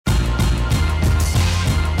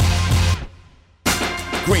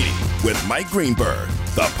Greeny with Mike Greenberg,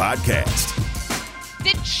 the podcast.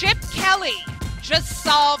 Did Chip Kelly just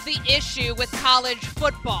solve the issue with college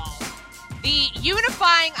football? The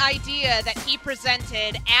unifying idea that he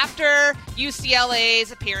presented after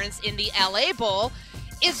UCLA's appearance in the LA Bowl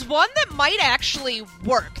is one that might actually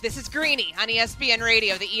work. This is Greeny on ESPN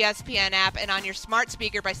Radio, the ESPN app, and on your smart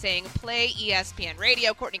speaker by saying play ESPN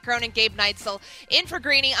Radio. Courtney Cronin, Gabe Neitzel in for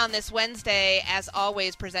Greeny on this Wednesday, as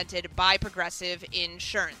always presented by Progressive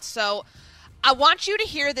Insurance. So I want you to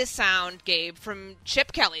hear this sound, Gabe, from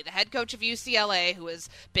Chip Kelly, the head coach of UCLA, who has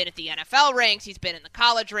been at the NFL ranks, he's been in the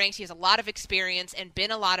college ranks, he has a lot of experience and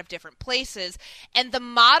been a lot of different places. And the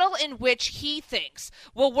model in which he thinks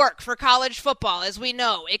will work for college football, as we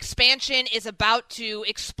know, expansion is about to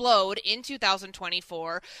explode in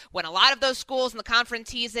 2024 when a lot of those schools in the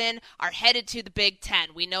conference he's in are headed to the Big Ten.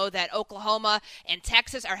 We know that Oklahoma and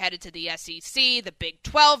Texas are headed to the SEC. The Big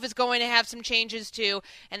 12 is going to have some changes too,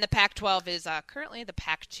 and the Pac-12 is currently the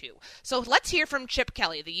Pac-2. So let's hear from Chip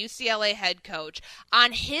Kelly, the UCLA head coach,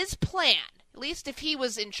 on his plan, at least if he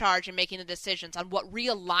was in charge and making the decisions, on what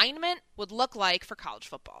realignment would look like for college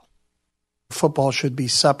football. Football should be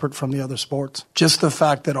separate from the other sports. Just the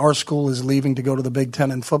fact that our school is leaving to go to the Big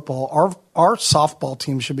Ten in football, our softball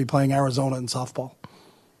team should be playing Arizona in softball.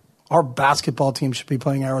 Our basketball team should be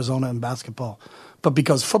playing Arizona in basketball. But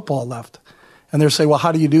because football left, and they're saying, well,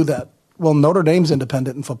 how do you do that? Well, Notre Dame's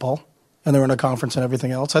independent in football, and they're in a conference and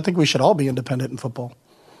everything else. I think we should all be independent in football.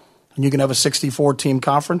 And you can have a 64-team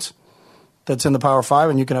conference that's in the Power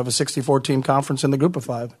 5, and you can have a 64-team conference in the Group of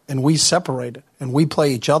 5. And we separate it, and we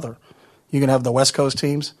play each other. You can have the West Coast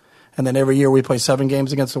teams, and then every year we play 7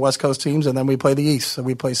 games against the West Coast teams, and then we play the East. So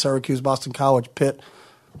we play Syracuse, Boston College, Pitt,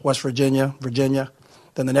 West Virginia, Virginia.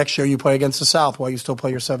 Then the next year you play against the South while you still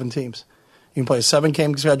play your 7 teams. You can play a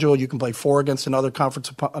 7-game schedule. You can play 4 against another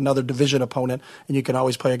conference, another division opponent, and you can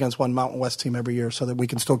always play against one Mountain West team every year so that we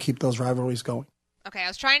can still keep those rivalries going. Okay, I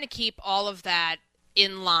was trying to keep all of that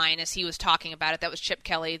in line as he was talking about it. That was Chip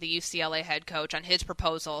Kelly, the UCLA head coach, on his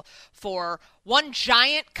proposal for one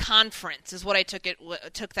giant conference is what I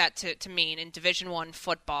took that to mean in Division I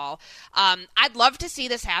football. I'd love to see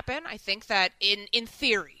this happen. I think that in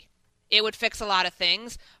theory it would fix a lot of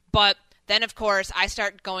things, but then, of course, I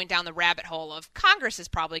start going down the rabbit hole of Congress is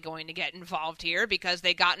probably going to get involved here because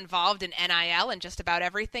they got involved in NIL and just about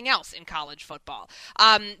everything else in college football.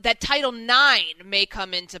 That Title IX may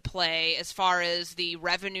come into play as far as the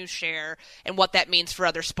revenue share and what that means for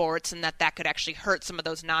other sports, and that could actually hurt some of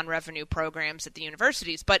those non-revenue programs at the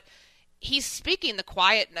universities. But he's speaking the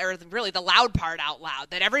quiet, or really the loud part out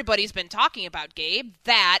loud that everybody's been talking about, Gabe,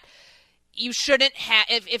 that you shouldn't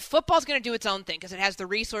have, if football's going to do its own thing because it has the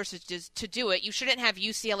resources to do it, you shouldn't have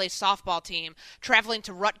UCLA's softball team traveling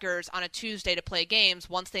to Rutgers on a Tuesday to play games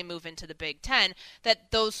once they move into the Big Ten,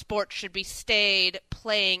 that those sports should be stayed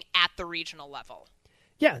playing at the regional level.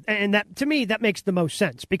 Yeah, and that to me, that makes the most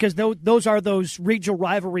sense because those are those regional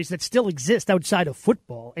rivalries that still exist outside of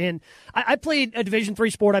football. And I played a Division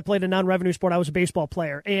III sport. I played a non-revenue sport. I was a baseball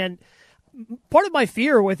player. And part of my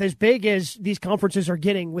fear with as big as these conferences are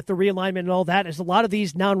getting with the realignment and all that is a lot of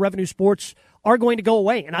these non-revenue sports are going to go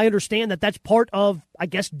away. And I understand that that's part of, I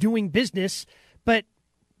guess, doing business. But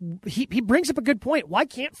he brings up a good point. Why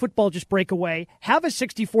can't football just break away, have a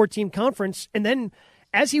 64-team conference, and then,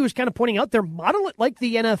 as he was kind of pointing out there, model it like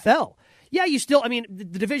the NFL? Yeah, you still, I mean, the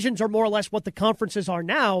divisions are more or less what the conferences are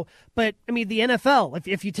now. But, I mean, the NFL,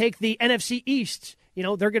 if you take the NFC East, you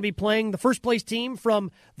know, they're going to be playing the first place team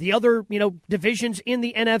from the other, divisions in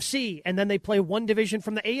the NFC, and then they play one division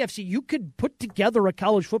from the AFC. You could put together a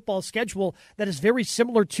college football schedule that is very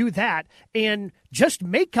similar to that and just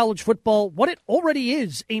make college football what it already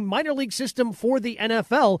is, a minor league system for the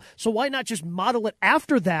NFL. So why not just model it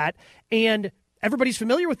after that? And everybody's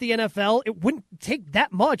familiar with the NFL. It wouldn't take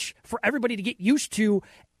that much for everybody to get used to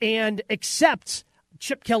and accept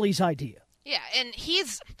Chip Kelly's idea. Yeah, and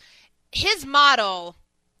his model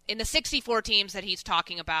in the 64 teams that he's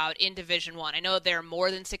talking about in Division I know there are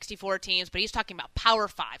more than 64 teams, but he's talking about Power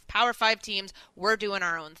 5. Power 5 teams, we're doing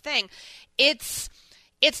our own thing. It's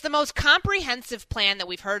the most comprehensive plan that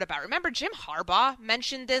we've heard about. Remember, Jim Harbaugh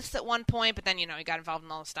mentioned this at one point, but then, he got involved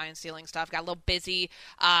in all the Stein stealing stuff, got a little busy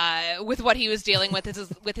with what he was dealing with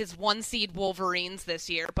with his one-seed Wolverines this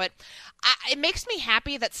year. But it makes me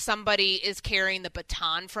happy that somebody is carrying the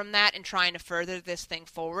baton from that and trying to further this thing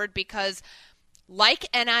forward because, like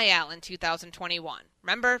NIL in 2021,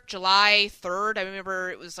 remember July 3rd? I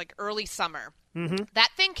remember it was like early summer. Mm-hmm.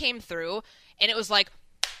 That thing came through, and it was like,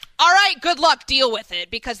 all right, good luck, deal with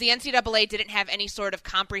it, because the NCAA didn't have any sort of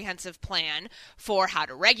comprehensive plan for how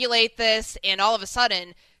to regulate this, and all of a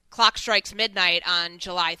sudden, clock strikes midnight on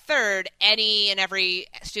July 3rd, any and every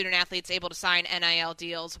student athlete's able to sign NIL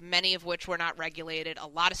deals, many of which were not regulated. A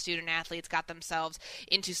lot of student athletes got themselves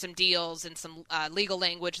into some deals and some legal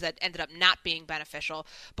language that ended up not being beneficial.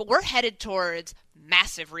 But we're headed towards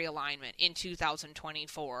massive realignment in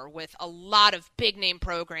 2024 with a lot of big name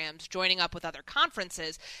programs joining up with other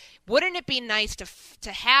conferences. Wouldn't it be nice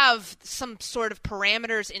to have some sort of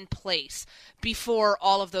parameters in place before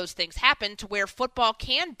all of those things happen, to where football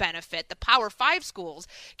can benefit, the Power 5 schools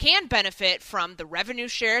can benefit from the revenue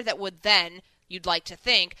share that would then, you'd like to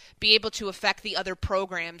think, be able to affect the other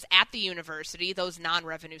programs at the university, those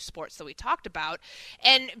non-revenue sports that we talked about,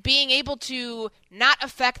 and being able to not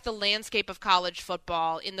affect the landscape of college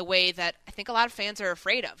football in the way that I think a lot of fans are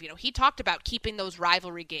afraid of. He talked about keeping those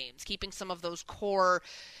rivalry games, keeping some of those core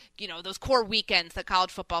weekends that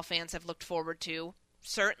college football fans have looked forward to.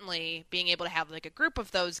 Certainly being able to have like a group of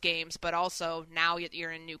those games, but also now you're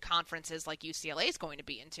in new conferences like UCLA is going to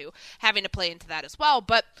be into, having to play into that as well.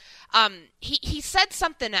 But he said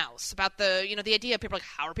something else about the idea of people like,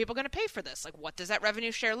 how are people going to pay for this? Like, what does that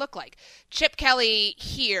revenue share look like? Chip Kelly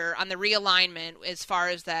here on the realignment as far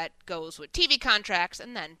as that goes with TV contracts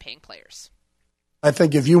and then paying players. I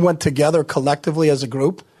think if you went together collectively as a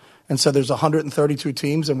group and said there's 132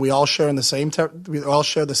 teams and we all share the same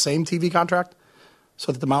TV contract,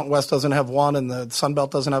 so that the Mountain West doesn't have one and the Sun Belt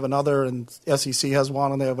doesn't have another and SEC has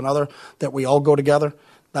one and they have another, that we all go together.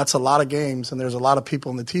 That's a lot of games, and there's a lot of people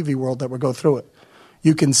in the TV world that would go through it.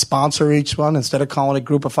 You can sponsor each one. Instead of calling it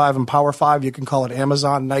Group of 5 and Power 5, you can call it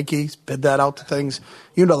Amazon, Nike, bid that out to things.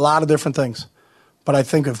 You do a lot of different things. But I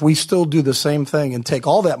think if we still do the same thing and take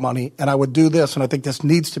all that money, and I would do this, and I think this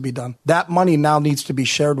needs to be done, that money now needs to be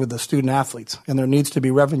shared with the student athletes, and there needs to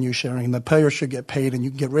be revenue sharing, and the players should get paid, and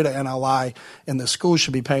you can get rid of NLI, and the schools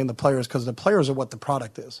should be paying the players because the players are what the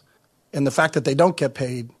product is. And the fact that they don't get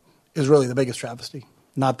paid is really the biggest travesty.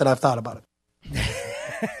 Not that I've thought about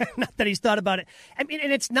it. Not that he's thought about it. I mean,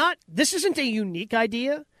 and this isn't a unique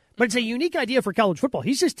idea, but it's a unique idea for college football.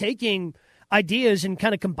 He's just taking ideas and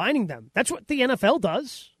kind of combining them. That's what the NFL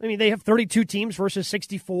does. I mean, they have 32 teams versus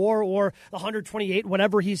 64 or 128,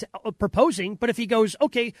 whatever he's proposing. But if he goes,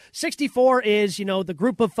 okay, 64 is, the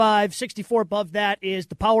Group of 5, 64 above that is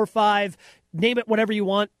the Power 5, name it whatever you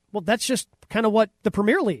want. Well, that's just kind of what the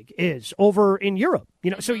Premier League is over in Europe.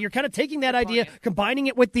 So you're kind of taking that idea, combining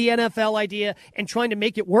it with the NFL idea, and trying to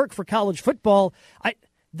make it work for college football.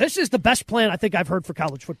 This is the best plan I think I've heard for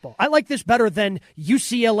college football. I like this better than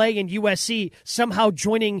UCLA and USC somehow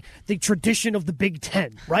joining the tradition of the Big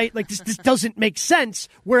Ten, right? Like, this doesn't make sense,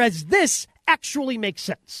 whereas this actually makes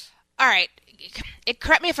sense. All right.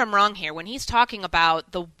 Correct me if I'm wrong here. When he's talking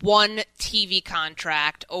about the one TV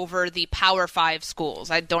contract over the Power 5 schools,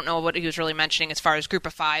 I don't know what he was really mentioning as far as Group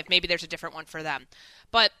of 5. Maybe there's a different one for them.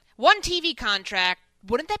 But one TV contract,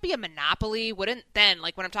 wouldn't that be a monopoly? Wouldn't then,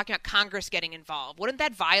 like when I'm talking about Congress getting involved, wouldn't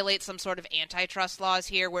that violate some sort of antitrust laws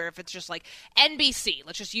here where if it's just like NBC,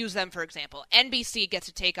 let's just use them for example, NBC gets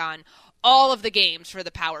to take on all of the games for the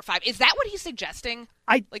Power 5. Is that what he's suggesting?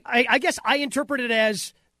 I guess I interpret it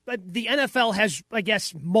as the NFL has, I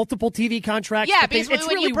guess, multiple TV contracts. Yeah, because when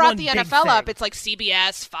really you brought the NFL up, it's like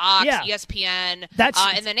CBS, Fox, ESPN,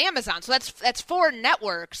 and then Amazon. So that's 4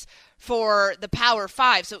 networks for the Power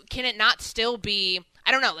 5. So can it not still be,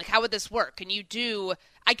 I don't know, like how would this work? Can you do,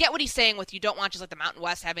 I get what he's saying with you don't want just like the Mountain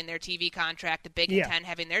West having their TV contract, the Big Ten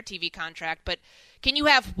having their TV contract, but can you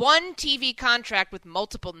have one TV contract with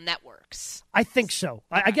multiple networks? I think so.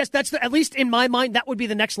 I guess that's at least in my mind, that would be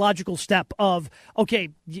the next logical step of, okay,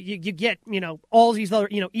 you get, all these other,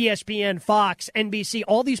 ESPN, Fox, NBC,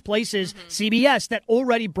 all these places, CBS that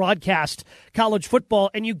already broadcast college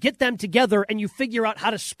football, and you get them together and you figure out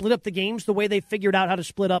how to split up the games the way they figured out how to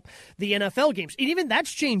split up the NFL games. And even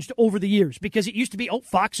that's changed over the years because it used to be,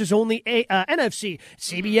 Fox is only NFC,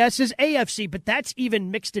 CBS is AFC, but that's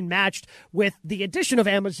even mixed and matched with the addition of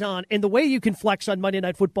Amazon and the way you can flex on Monday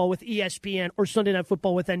Night Football with ESPN or Sunday Night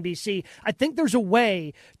Football with NBC. I think there's a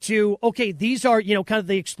way to, okay, these are, kind of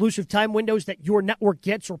the exclusive time windows that your network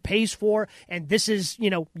gets or pays for, and this is,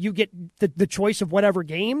 you get the choice of whatever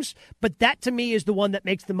games. But that to me is the one that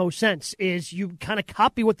makes the most sense, is you kind of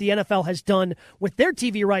copy what the NFL has done with their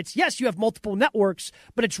TV rights. Yes, you have multiple networks,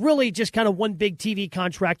 but it's really just kind of one big TV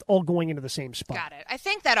contract all going into the same spot. Got it. I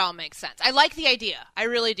think that all makes sense. I like the idea. I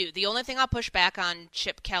really do. The only thing I'll push back on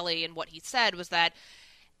Chip Kelly and what he said was that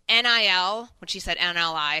NIL, which he said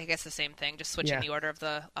NLI, I guess the same thing, just switching the order of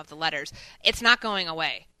the letters, it's not going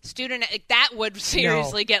away. that would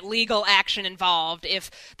seriously get legal action involved. If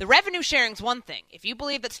the revenue sharing is one thing, if you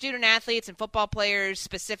believe that student athletes and football players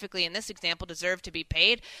specifically in this example deserve to be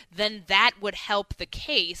paid, then that would help the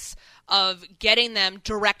case of getting them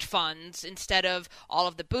direct funds instead of all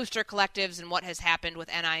of the booster collectives and what has happened with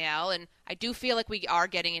NIL. And I do feel like we are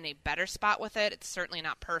getting in a better spot with it. It's certainly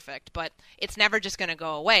not perfect, but it's never just going to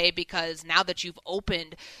go away, because now that you've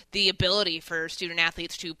opened the ability for student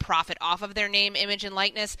athletes to profit off of their name, image, and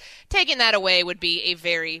likeness, taking that away would be a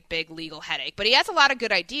very big legal headache. But he has a lot of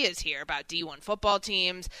good ideas here about D1 football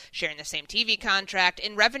teams, sharing the same TV contract,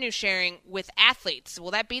 and revenue sharing with athletes.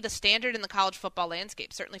 Will that be the standard in the college football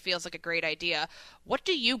landscape? Certainly feels like a great idea. What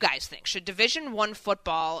do you guys think? Should Division I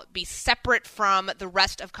football be separate from the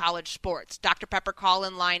rest of college sports? Dr. Pepper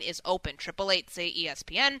call-in line is open.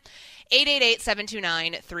 888-SAY-ESPN,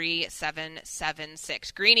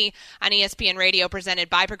 888-729-3776. Greeny on ESPN Radio,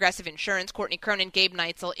 presented by Progressive Insurance. Courtney Cronin, Gabe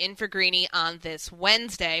Neitzel in for Greeny on this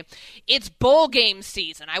Wednesday. It's bowl game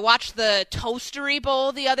season. I watched the Toastery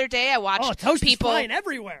Bowl the other day. I watched Toaster's flying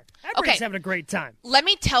everywhere. Everybody's having a great time. Let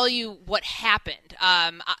me tell you what happened.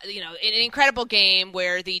 An incredible game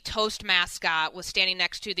where the Toast mascot was standing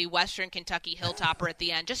next to the Western Kentucky Hilltopper at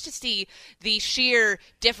the end, just to see the sheer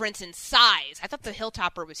difference in size. I thought the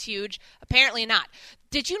Hilltopper was huge. Apparently not.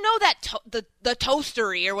 Did you know that the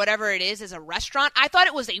Toastery, or whatever it is a restaurant? I thought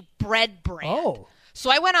it was a bread brand. Oh. So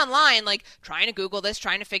I went online, trying to Google this,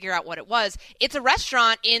 trying to figure out what it was. It's a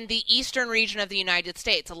restaurant in the eastern region of the United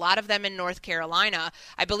States, a lot of them in North Carolina.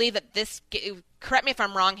 I believe that correct me if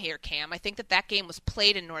I'm wrong here, Cam, I think that game was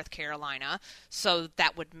played in North Carolina, so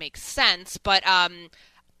that would make sense. But I'm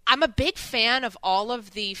a big fan of all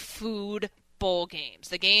of the food bowl games,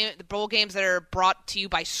 the bowl games that are brought to you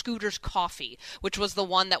by Scooter's Coffee, which was the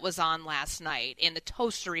one that was on last night, and the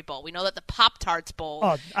Toastery Bowl. We know that the Pop-Tarts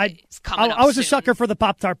Bowl is coming up I was soon. a sucker for the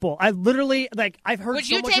Pop-Tart Bowl. I literally, I've heard Would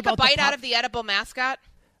so you much take about a bite out of the edible mascot?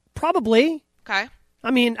 Probably. Okay.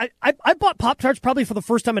 I mean, I bought Pop-Tarts probably for the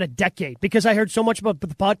first time in a decade, because I heard so much about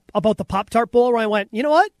the Pop-Tart Bowl, where I went, you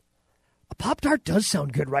know what? A Pop-Tart does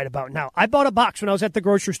sound good right about now. I bought a box when I was at the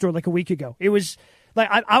grocery store a week ago. It was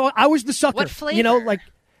I was the sucker. What flavor?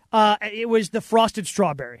 It was the frosted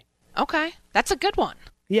strawberry. Okay. That's a good one.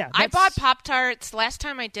 Yeah. I bought Pop-Tarts. Last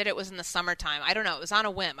time I did it was in the summertime. I don't know. It was on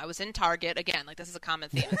a whim. I was in Target. Again, this is a common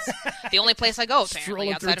theme. It's the only place I go,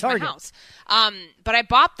 apparently, outside of my house. But I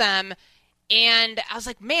bought them, and I was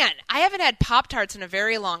like, man, I haven't had Pop-Tarts in a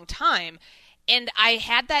very long time. And I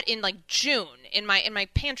had that in June in my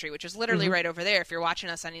pantry, which is literally right over there. If you're watching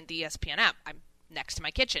us on the ESPN app, I'm next to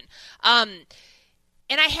my kitchen.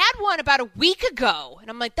 And I had one about a week ago, and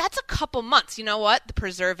I'm like, that's a couple months. You know what? The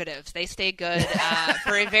preservatives, they stay good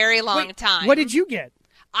for a very long time. What did you get?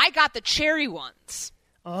 I got the cherry ones.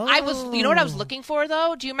 Oh. You know what I was looking for,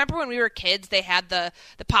 though? Do you remember when we were kids, they had the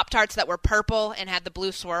Pop-Tarts that were purple and had the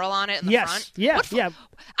blue swirl on it in the front? Yeah.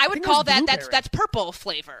 I would call that's purple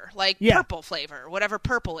flavor, purple flavor, whatever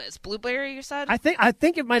purple is. Blueberry, you said? I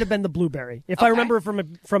think it might have been the blueberry, if I remember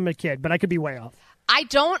from a kid, but I could be way off. I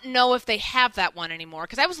don't know if they have that one anymore,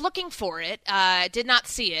 because I was looking for it. Did not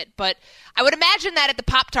see it, but I would imagine that at the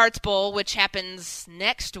Pop-Tarts Bowl, which happens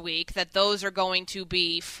next week, that those are going to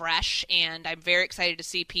be fresh, and I'm very excited to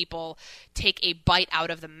see people take a bite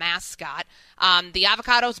out of the mascot. The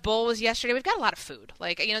Avocados Bowl was yesterday. We've got a lot of food.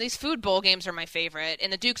 These food bowl games are my favorite,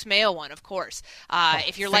 and the Duke's Mayo one, of course.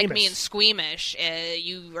 If you're like me and squeamish,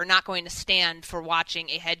 you are not going to stand for watching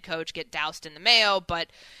a head coach get doused in the mayo, but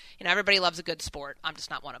everybody loves a good sport. I'm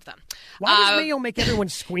just not one of them. Why does mayo make everyone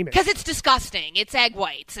squeamish? Because it's disgusting. It's egg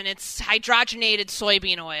whites, and it's hydrogenated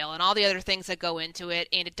soybean oil, and all the other things that go into it,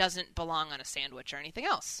 and it doesn't belong on a sandwich or anything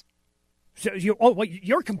else. So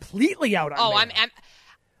you're completely out on mayo.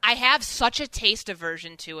 I have such a taste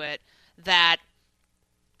aversion to it that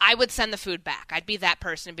I would send the food back. I'd be that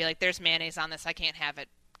person and be like, there's mayonnaise on this. I can't have it.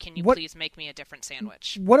 Can you please make me a different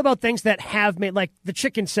sandwich? What about things that have made, like the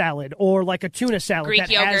chicken salad or like a tuna salad? Greek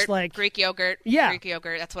yogurt. Has Greek yogurt. Yeah. Greek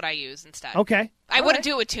yogurt. That's what I use instead. Okay. I wouldn't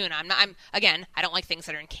do it with tuna. I don't like things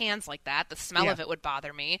that are in cans like that. The smell of it would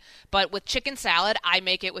bother me. But with chicken salad, I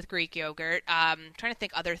make it with Greek yogurt. Trying to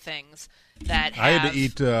think other things that have...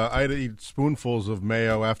 I had to eat spoonfuls of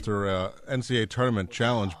mayo after NCAA tournament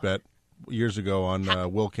challenge bet years ago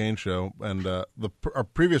on Will Cain show, and our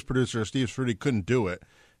previous producer Steve Fruity couldn't do it.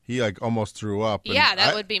 He almost threw up. Yeah,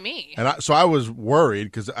 that would be me. And so I was worried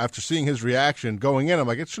because after seeing his reaction going in, I'm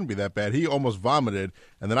like, it shouldn't be that bad. He almost vomited,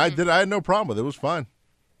 and then I had no problem with it. It was fine.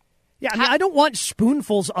 Yeah, I mean, I don't want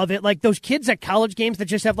spoonfuls of it, like those kids at college games that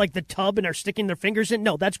just have like the tub and are sticking their fingers in.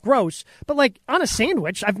 No, that's gross. But like on a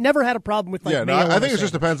sandwich, I've never had a problem with mayo. I think it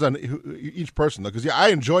just depends on each person, though. Because I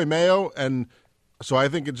enjoy mayo, and so I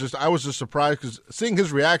think I was just surprised because seeing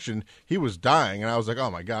his reaction, he was dying, and I was like, oh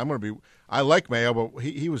my god, I like mayo, but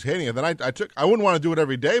he was hating it. Then I wouldn't want to do it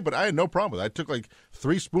every day, but I had no problem with it. I took like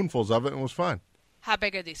 3 spoonfuls of it and it was fine. How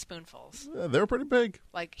big are these spoonfuls? They were pretty big.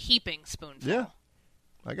 Like heaping spoonfuls. Yeah.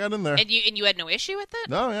 I got in there. And you had no issue with it?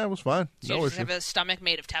 No, yeah, it was fine. So you just have a stomach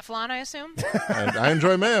made of Teflon, I assume? I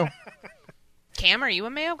enjoy mayo. Cam, are you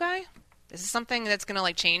a mayo guy? Is this something that's going to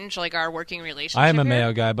like change like our working relationship? I am a here?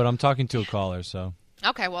 mayo guy, but I'm talking to a caller, so.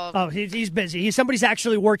 Okay, well. Oh, he's busy. Somebody's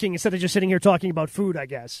actually working instead of just sitting here talking about food, I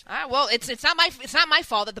guess. Well, it's not my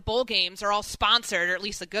fault that the bowl games are all sponsored, or at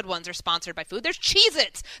least the good ones are sponsored by food. There's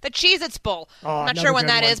Cheez-Its, the Cheez-Its bowl. I'm not sure when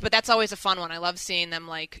that is, but that's always a fun one. I love seeing them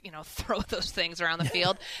throw those things around the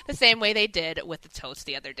field the same way they did with the toast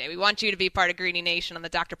the other day. We want you to be part of Greeny Nation on the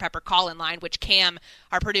Dr. Pepper call-in line, which Cam,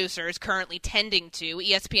 our producer, is currently tending to.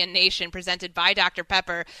 ESPN Nation presented by Dr.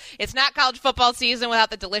 Pepper. It's not college football season without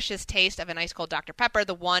the delicious taste of an ice cold Dr. Pepper,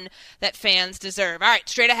 the one that fans deserve. All right,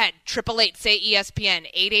 straight ahead. 888 say ESPN.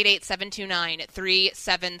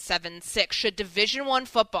 888-729-3776. Should Division I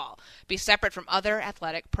football be separate from other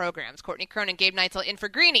athletic programs? Courtney Cronin, Gabe Neitzel in for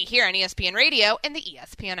Greeny here on ESPN Radio and the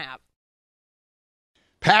ESPN app.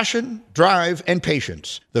 Passion, drive, and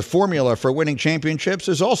patience. The formula for winning championships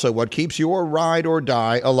is also what keeps your ride or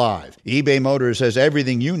die alive. eBay Motors has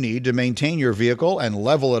everything you need to maintain your vehicle and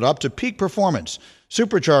level it up to peak performance.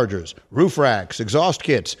 Superchargers, roof racks, exhaust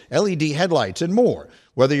kits, LED headlights, and more.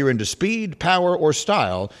 Whether you're into speed, power, or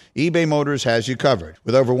style, eBay Motors has you covered.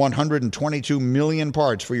 With over 122 million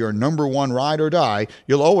parts for your number one ride or die,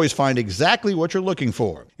 you'll always find exactly what you're looking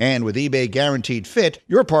for. And with eBay Guaranteed Fit,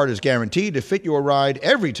 your part is guaranteed to fit your ride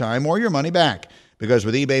every time or your money back. Because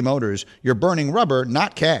with eBay Motors, you're burning rubber,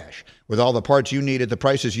 not cash. With all the parts you need at the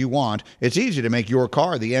prices you want, it's easy to make your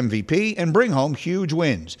car the MVP and bring home huge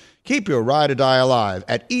wins. Keep your ride or die alive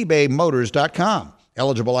at ebaymotors.com.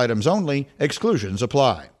 Eligible items only. Exclusions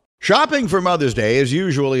apply. Shopping for Mother's Day is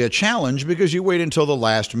usually a challenge because you wait until the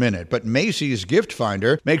last minute, but Macy's Gift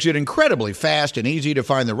Finder makes it incredibly fast and easy to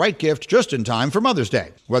find the right gift just in time for Mother's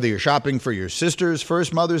Day. Whether you're shopping for your sister's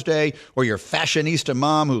first Mother's Day or your fashionista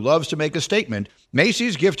mom who loves to make a statement,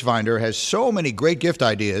 Macy's Gift Finder has so many great gift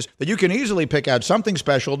ideas that you can easily pick out something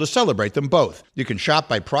special to celebrate them both. You can shop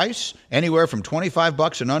by price, anywhere from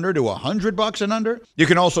 $25 and under to $100 and under. You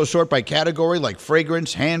can also sort by category like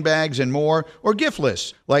fragrance, handbags, and more, or gift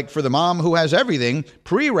lists, like for the mom who has everything,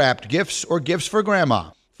 pre-wrapped gifts or gifts for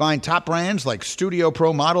grandma. Find top brands like Studio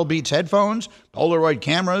Pro Model Beats headphones, Polaroid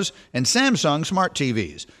cameras, and Samsung smart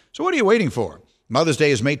TVs. So what are you waiting for? Mother's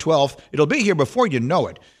Day is May 12th. It'll be here before you know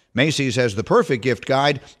it. Macy's has the perfect gift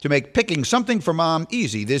guide to make picking something for mom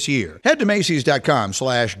easy this year. Head to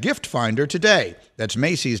Macys.com/giftfinder today. That's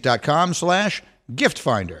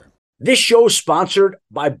Macys.com/giftfinder. This show is sponsored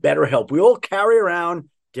by BetterHelp. We all carry around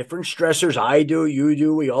different stressors. I do, you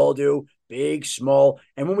do, we all do, big, small.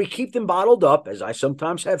 And when we keep them bottled up, as I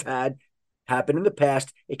sometimes have had happen in the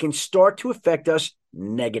past, it can start to affect us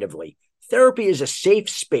negatively. Therapy is a safe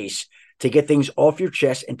space to get things off your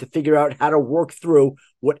chest and to figure out how to work through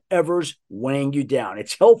whatever's weighing you down.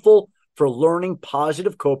 It's helpful for learning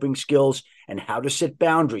positive coping skills and how to set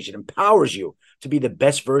boundaries. It empowers you to be the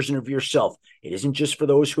best version of yourself. It isn't just for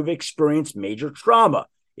those who've experienced major trauma.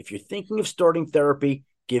 If you're thinking of starting therapy,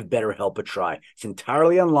 give BetterHelp a try. It's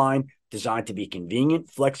entirely online, designed to be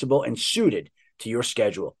convenient, flexible, and suited to your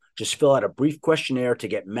schedule. Just fill out a brief questionnaire to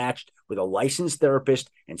get matched with a licensed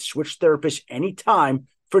therapist and switch therapists anytime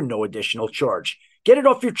for no additional charge. Get it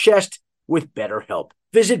off your chest with BetterHelp.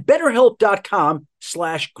 Visit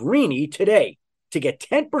BetterHelp.com/Greeny today to get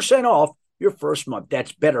 10% off your first month.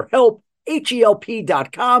 That's BetterHelp,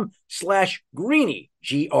 HELP.com/Greeny,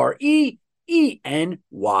 GREENY.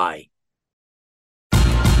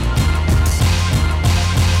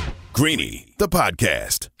 Greeny, the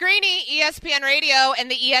podcast. Greeny, ESPN Radio, and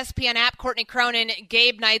the ESPN app. Courtney Cronin,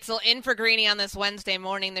 Gabe Neitzel in for Greeny on this Wednesday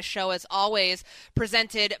morning. The show, as always,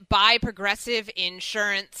 presented by Progressive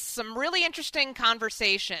Insurance. Some really interesting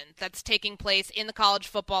conversation that's taking place in the college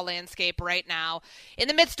football landscape right now in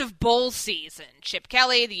the midst of bowl season. Chip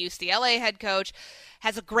Kelly, the UCLA head coach,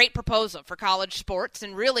 has a great proposal for college sports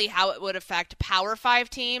and really how it would affect Power 5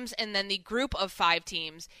 teams and then the group of 5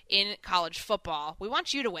 teams in college football. We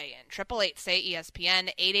want you to weigh in. 888 say ESPN,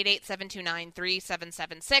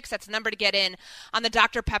 888-729-3776. That's the number to get in on the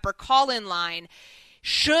Dr. Pepper call-in line.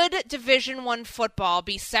 Should Division I football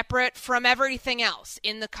be separate from everything else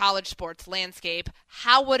in the college sports landscape?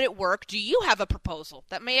 How would it work? Do you have a proposal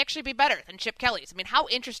that may actually be better than Chip Kelly's? I mean, how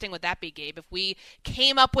interesting would that be, Gabe, if we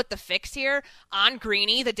came up with the fix here on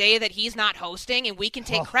Greeny the day that he's not hosting, and we can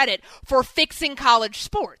take credit for fixing college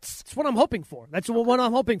sports? That's what I'm hoping for. That's what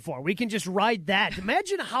I'm hoping for. We can just ride that.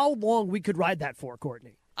 Imagine how long we could ride that for,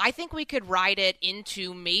 Courtney. I think we could ride it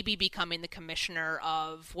into maybe becoming the commissioner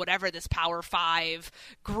of whatever this Power 5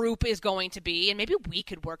 group is going to be, and maybe we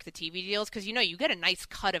could work the TV deals because, you get a nice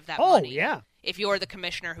cut of that money if you're the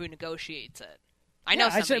commissioner who negotiates it.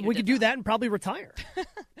 I said we could do that and probably retire. All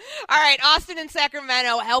right, Austin and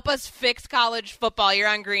Sacramento, help us fix college football. You're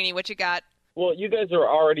on Greeny. What you got? Well, you guys are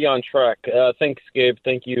already on track. Thanks, Gabe.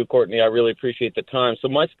 Thank you, Courtney. I really appreciate the time. So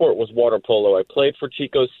my sport was water polo. I played for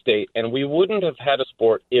Chico State, and we wouldn't have had a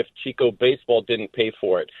sport if Chico baseball didn't pay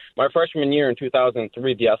for it. My freshman year in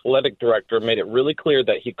 2003, the athletic director made it really clear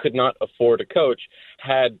that he could not afford a coach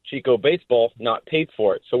had Chico baseball not paid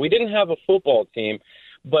for it. So we didn't have a football team,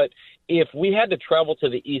 but if we had to travel to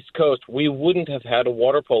the East Coast, we wouldn't have had a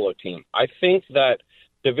water polo team. I think that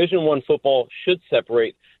Division I football should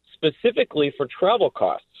separate specifically for travel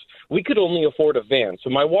costs. We could only afford a van.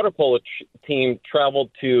 So my water polo team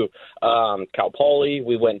traveled to Cal Poly.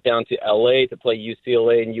 We went down to L.A. to play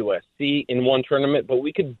UCLA and USC in one tournament, but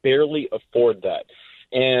we could barely afford that.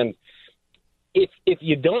 And if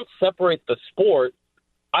you don't separate the sport,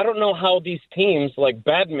 I don't know how these teams like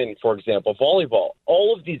badminton, for example, volleyball,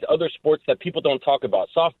 all of these other sports that people don't talk about,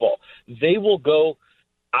 softball, they will go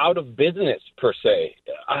out of business per se.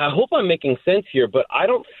 I hope I'm making sense here, but I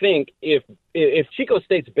don't think if Chico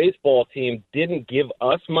State's baseball team didn't give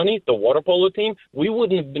us money, the water polo team, we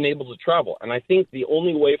wouldn't have been able to travel. And I think the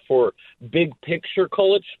only way for big picture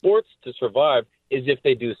college sports to survive is if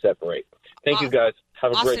they do separate. Thank you, guys.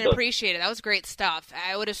 Have a great day. Austin, appreciate it. That was great stuff.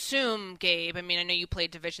 I would assume, Gabe, I know you played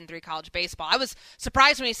Division III college baseball. I was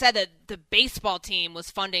surprised when he said that the baseball team was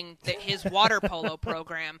funding his water polo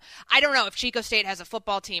program. I don't know if Chico State has a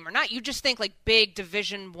football team or not. You just think like big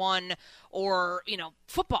Division I or,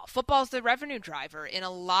 football. Football's the revenue driver in a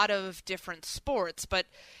lot of different sports, but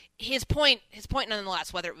his point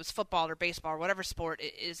nonetheless, whether it was football or baseball or whatever sport,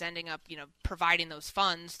 is ending up, providing those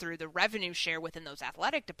funds through the revenue share within those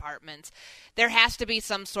athletic departments. There has to be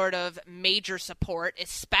some sort of major support,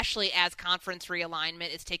 especially as conference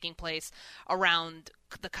realignment is taking place around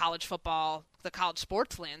the college football, the college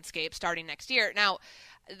sports landscape starting next year. Now,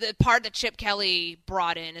 the part that Chip Kelly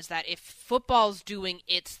brought in is that if football's doing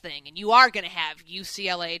its thing, and you are going to have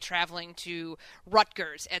UCLA traveling to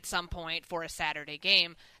Rutgers at some point for a Saturday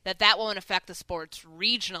game, that won't affect the sports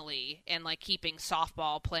regionally and like keeping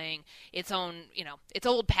softball playing its own, its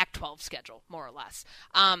old Pac-12 schedule, more or less.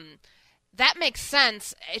 That makes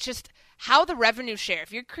sense. It's just how the revenue share,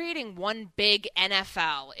 if you're creating one big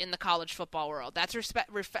NFL in the college football world, that's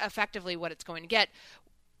effectively what it's going to get.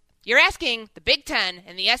 You're asking the Big Ten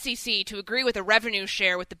and the SEC to agree with a revenue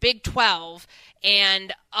share with the Big 12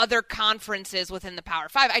 and other conferences within the Power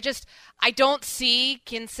 5. I don't see,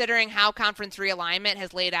 considering how conference realignment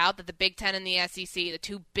has laid out, that the Big Ten and the SEC, the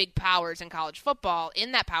two big powers in college football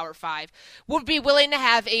in that Power 5, would be willing to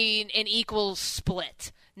have an equal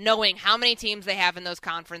split, knowing how many teams they have in those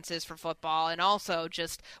conferences for football and also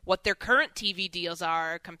just what their current TV deals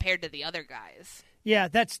are compared to the other guys. Yeah,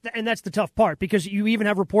 that's the tough part, because you even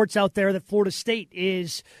have reports out there that Florida State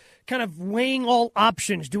is kind of weighing all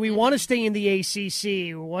options. Do we want to stay in the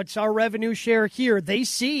ACC? What's our revenue share here? They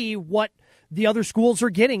see what the other schools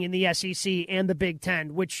are getting in the SEC and the Big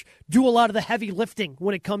Ten, which do a lot of the heavy lifting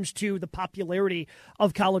when it comes to the popularity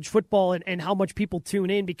of college football and how much people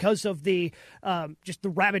tune in because of the just the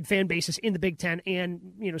rabid fan bases in the Big Ten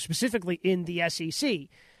and specifically in the SEC.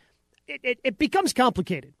 It becomes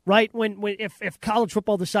complicated, right? If college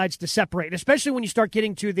football decides to separate, especially when you start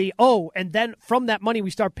getting to and then from that money we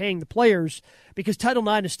start paying the players, because Title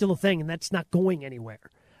IX is still a thing and that's not going anywhere.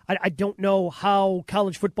 I don't know how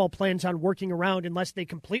college football plans on working around unless they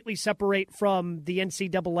completely separate from the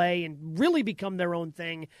NCAA and really become their own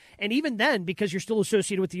thing. And even then, because you're still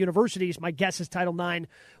associated with the universities, my guess is Title IX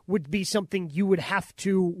would be something you would have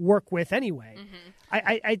to work with anyway.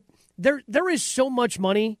 Mm-hmm. There is so much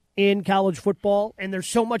money in college football, and there's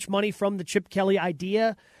so much money from the Chip Kelly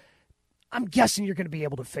idea. I'm guessing you're going to be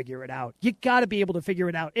able to figure it out. You got to be able to figure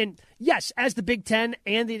it out. And yes, as the Big Ten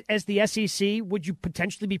and as the SEC, would you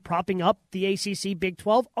potentially be propping up the ACC Big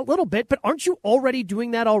 12? A little bit, but aren't you already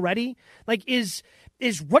doing that already? Like, is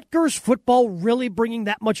Rutgers football really bringing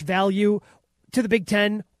that much value to the Big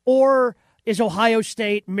Ten, or is Ohio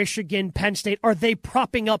State, Michigan, Penn State, are they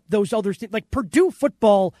propping up those other teams? Like Purdue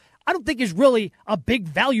football, I don't think is really a big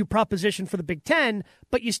value proposition for the Big Ten,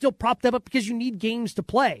 but you still prop them up because you need games to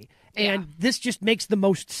play. And this just makes the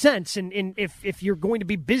most sense. And if you're going to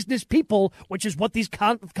be business people, which is what these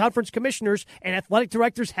conference commissioners and athletic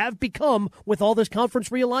directors have become with all this conference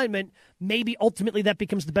realignment, maybe ultimately that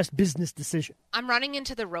becomes the best business decision. I'm running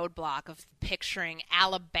into the roadblock of picturing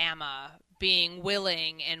Alabama being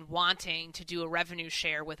willing and wanting to do a revenue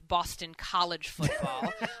share with Boston College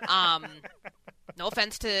football. No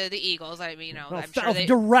offense to the Eagles. I mean, I'm sure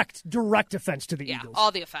direct offense to the Eagles. Yeah,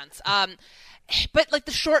 all the offense. But like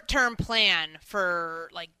the short-term plan for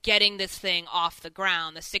like getting this thing off the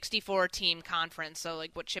ground, the 64-team conference, so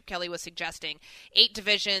like what Chip Kelly was suggesting, 8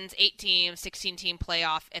 divisions, 8 teams, 16-team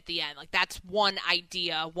playoff at the end. Like that's one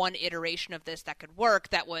idea, one iteration of this that could work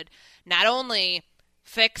that would not only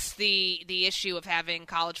fix the issue of having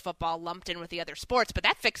college football lumped in with the other sports, but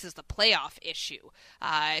that fixes the playoff issue.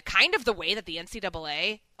 Kind of the way that the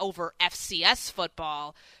NCAA over FCS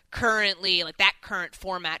football currently, like that current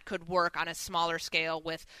format could work on a smaller scale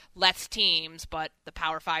with less teams, but the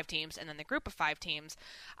Power 5 teams and then the Group of 5 teams.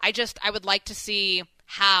 I would like to see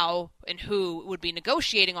how and who would be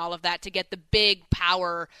negotiating all of that to get the big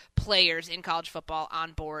power players in college football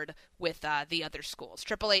on board with the other schools.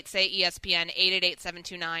 888-SAY-ESPN,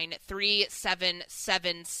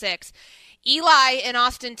 888-729-3776. Eli in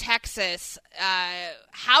Austin, Texas,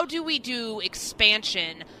 how do we do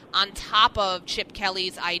expansion on top of Chip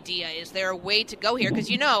Kelly's idea? Is there a way to go here? Because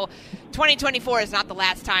 2024 is not the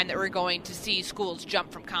last time that we're going to see schools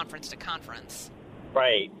jump from conference to conference.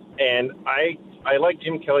 Right. And I like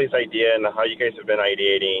Jim Kelly's idea and how you guys have been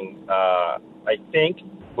ideating. I think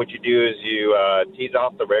what you do is you tease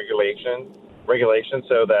off the regulation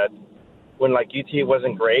so that when like UT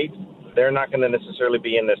wasn't great, they're not going to necessarily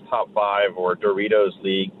be in this top 5 or Doritos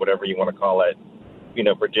League, whatever you want to call it,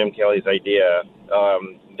 for Jim Kelly's idea.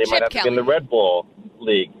 They might have to be in the Red Bull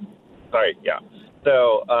League. Sorry, yeah.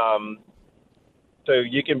 So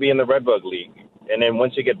you can be in the Red Bug League. And then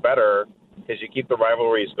once you get better, because you keep the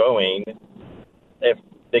rivalries going, if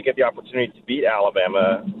they get the opportunity to beat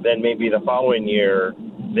Alabama, then maybe the following year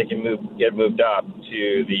they can get moved up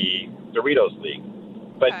to the Doritos League.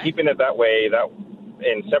 But keeping it that way,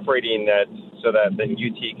 and separating that so that then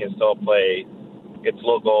UT can still play its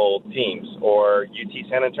local teams, or UT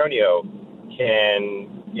San Antonio can,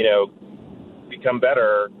 become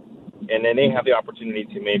better, and then they have the opportunity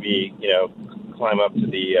to maybe, climb up to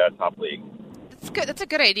the top league. That's good. That's a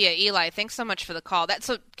good idea, Eli. Thanks so much for the call.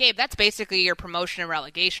 So, Gabe, that's basically your promotion and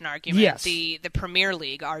relegation argument. Yes. The Premier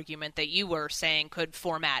League argument that you were saying could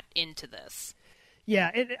format into this.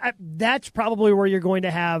 Yeah, that's probably where you're going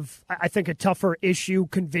to have, I think, a tougher issue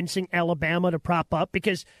convincing Alabama to prop up,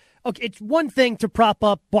 because it's one thing to prop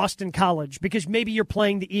up Boston College because maybe you're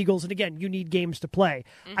playing the Eagles, and again, you need games to play.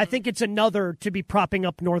 Mm-hmm. I think it's another to be propping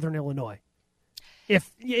up Northern Illinois.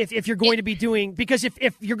 If you're going to be doing, because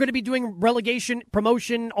if you're going to be doing relegation,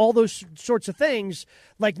 promotion, all those sorts of things,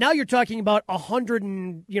 like now you're talking about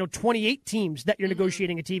 128 teams that you're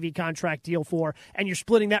negotiating a TV contract deal for, and you're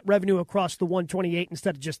splitting that revenue across the 128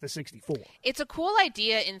 instead of just the 64. It's a cool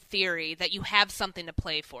idea in theory that you have something to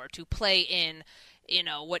play for, to play in,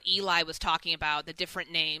 what Eli was talking about, the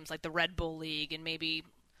different names like the Red Bull League and maybe,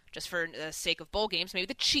 just for the sake of bowl games, maybe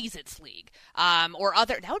the Cheez-Its League, or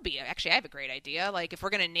other. That would be, actually, I have a great idea. Like, if we're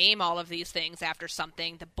going to name all of these things after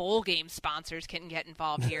something, the bowl game sponsors can get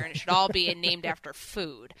involved here, and it should all be named after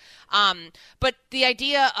food. But the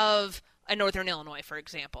idea of a Northern Illinois, for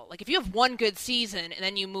example, like if you have one good season and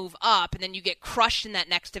then you move up and then you get crushed in that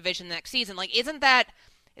next division the next season, like, isn't that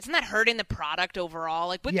hurting the product overall?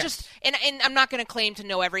 Like, but yes. And I'm not going to claim to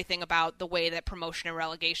know everything about the way that promotion and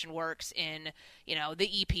relegation works in, the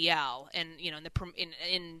EPL and,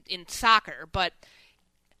 in soccer, but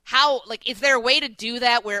how, like, is there a way to do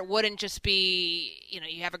that where it wouldn't just be,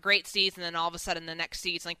 you have a great season and then all of a sudden the next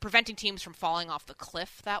season, like preventing teams from falling off the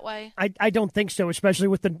cliff that way? I don't think so, especially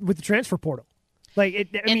with the transfer portal. Like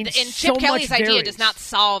and Chip Kelly's idea does not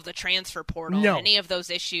solve the transfer portal and any of those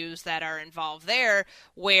issues that are involved there,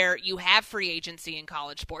 where you have free agency in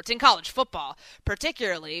college sports, in college football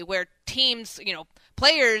particularly, where teams,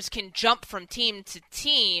 players can jump from team to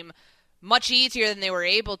team much easier than they were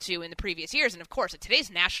able to in the previous years. And, of course,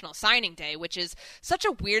 today's National Signing Day, which is such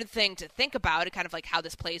a weird thing to think about, and kind of like how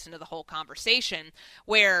this plays into the whole conversation,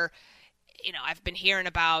 where – I've been hearing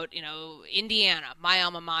about, Indiana, my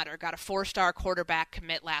alma mater, got a 4-star quarterback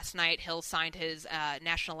commit last night. Hill signed his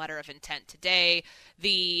national letter of intent today.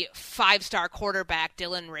 The 5-star quarterback,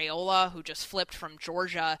 Dylan Raiola, who just flipped from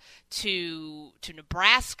Georgia to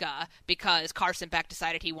Nebraska because Carson Beck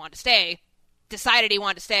decided he wanted to stay, decided he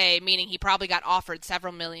wanted to stay, meaning he probably got offered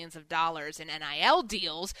several millions of dollars in NIL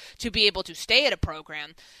deals to be able to stay at a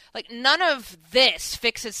program. Like, none of this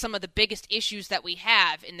fixes some of the biggest issues that we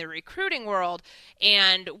have in the recruiting world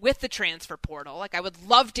and with the transfer portal. Like, I would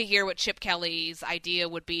love to hear what Chip Kelly's idea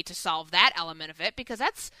would be to solve that element of it, because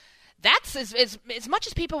that's as much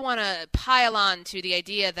as people want to pile on to the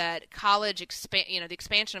idea that the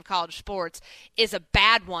expansion of college sports is a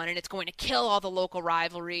bad one, and it's going to kill all the local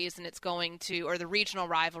rivalries, and or the regional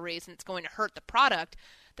rivalries, and it's going to hurt the product.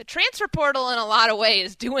 The transfer portal, in a lot of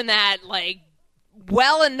ways, doing that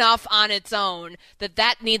well enough on its own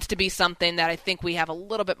that needs to be something that I think we have a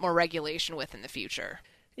little bit more regulation with in the future.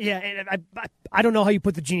 Yeah, and I don't know how you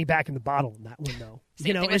put the genie back in the bottle in that one, though.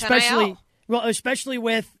 Same thing with especially. NIL. Well, especially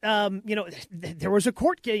with, there was a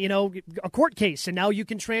court case, and now you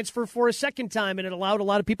can transfer for a second time, and it allowed a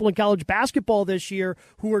lot of people in college basketball this year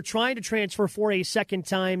who are trying to transfer for a second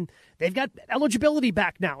time. They've got eligibility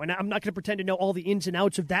back now, and I'm not going to pretend to know all the ins and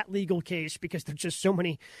outs of that legal case because there's just so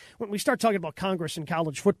many. When we start talking about Congress and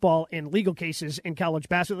college football and legal cases in college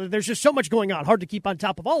basketball, there's just so much going on. Hard to keep on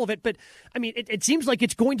top of all of it, but, I mean, it seems like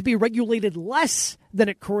it's going to be regulated less than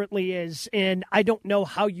it currently is, and I don't know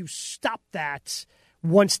how you stop that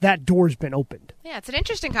once that door's been opened. Yeah, it's an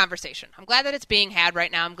interesting conversation. I'm glad that it's being had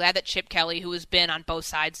right now. I'm glad that Chip Kelly, who has been on both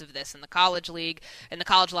sides of this in the college league, in the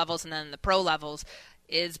college levels and then in the pro levels,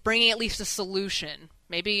 is bringing at least a solution.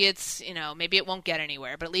 Maybe maybe it won't get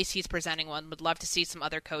anywhere, but at least he's presenting one. Would love to see some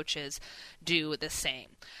other coaches do the same.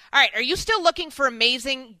 All right, are you still looking for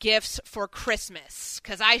amazing gifts for Christmas?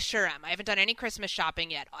 Because I sure am. I haven't done any Christmas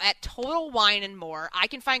shopping yet. At Total Wine & More, I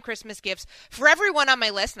can find Christmas gifts for everyone on my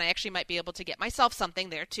list, and I actually might be able to get myself something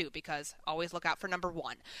there too, because always look out for number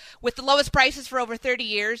one. With the lowest prices for over 30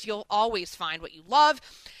 years, you'll always find what you love.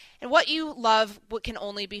 And what you love can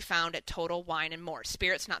only be found at Total Wine & More.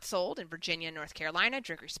 Spirits not sold in Virginia and North Carolina.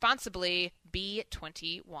 Drink responsibly.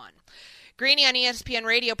 B21. Greeny on ESPN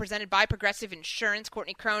Radio, presented by Progressive Insurance.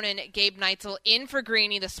 Courtney Cronin, Gabe Neitzel in for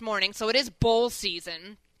Greeny this morning. So it is bowl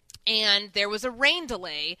season, and there was a rain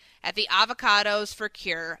delay at the Avocados for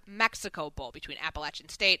Cure Mexico Bowl between Appalachian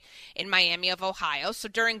State and Miami of Ohio. So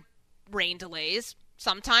during rain delays,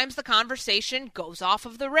 sometimes the conversation goes off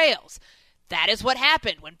of the rails. That is what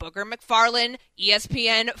happened when Booger McFarland,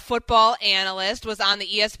 ESPN football analyst, was on the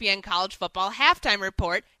ESPN College Football Halftime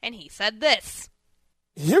Report, and he said this.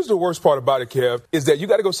 Here's the worst part about it, Kev, is that you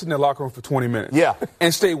got to go sit in the locker room for 20 minutes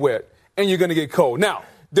and stay wet, and you're going to get cold. Now,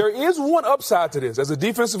 there is one upside to this. As a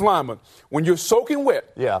defensive lineman, when you're soaking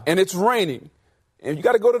wet and it's raining, and you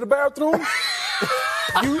got to go to the bathroom,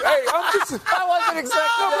 I wasn't exactly.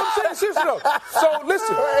 No, I'm saying seriously though. So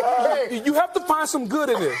listen, you have to find some good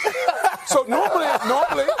in this. So normally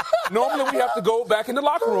we have to go back in the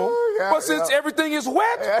locker room, but since everything is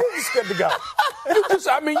wet, we're just good to go. You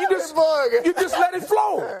just let it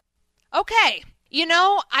flow. Okay,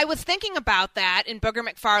 I was thinking about that in Booger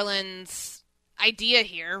McFarland's idea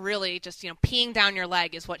here, really just, peeing down your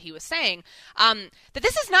leg is what he was saying, that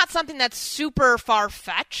this is not something that's super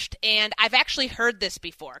far-fetched, and I've actually heard this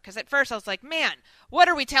before, because at first I was like, man, what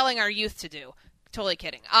are we telling our youth to do? Totally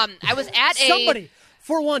kidding. I was at Somebody,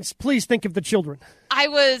 for once, please think of the children. I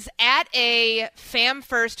was at a Fam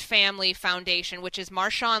First Family Foundation, which is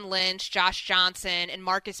Marshawn Lynch, Josh Johnson, and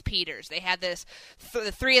Marcus Peters. They had this,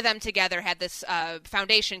 the three of them together had this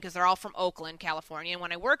foundation because they're all from Oakland, California. And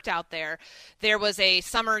when I worked out there, there was a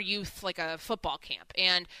summer youth, like a football camp.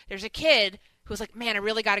 And there's a kid who was like, man, I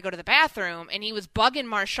really got to go to the bathroom. And he was bugging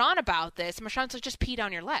Marshawn about this. Marshawn's like, just pee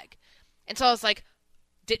down your leg. And so I was like,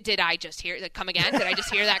 did I just hear that? Come again? Did I just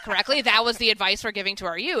hear that correctly? That was the advice we're giving to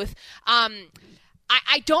our youth.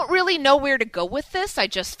 I don't really know where to go with this. I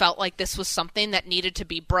just felt like this was something that needed to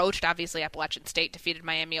be broached. Obviously, Appalachian State defeated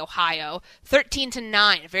Miami, Ohio,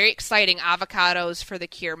 13-9. Very exciting. Avocados for the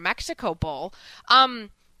Cure Mexico Bowl.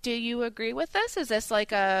 Do you agree with this? Is this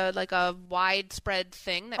like a widespread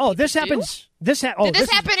thing that this happens? Did this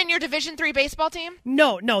happen in your Division III baseball team?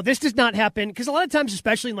 No, this does not happen because a lot of times,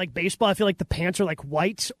 especially in like baseball, I feel like the pants are like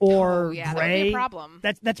white or gray. That would be a problem.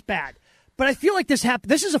 That's bad. But I feel like this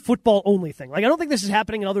is a football-only thing. Like, I don't think this is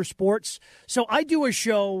happening in other sports. So I do a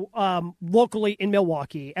show locally in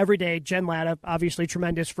Milwaukee every day. Jen Latta, obviously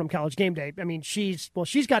tremendous from College Game Day. I mean, she's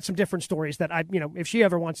got some different stories that if she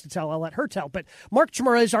ever wants to tell, I'll let her tell. But Mark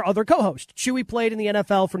Chmura is our other co-host. Chewy played in the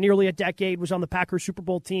NFL for nearly a decade, was on the Packers Super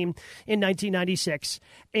Bowl team in 1996.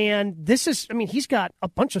 And this is, he's got a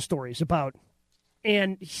bunch of stories about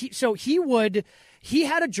And he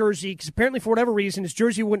had a jersey, because apparently for whatever reason, his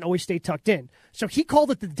jersey wouldn't always stay tucked in. So he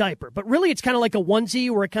called it the diaper. But really, it's kind of like a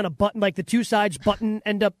onesie where it kind of like the two sides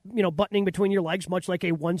end up, buttoning between your legs, much like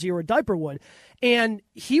a onesie or a diaper would. And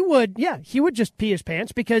he would just pee his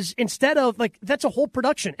pants, because instead of, that's a whole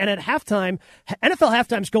production. And at halftime, NFL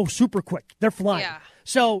halftimes go super quick. They're flying. Yeah.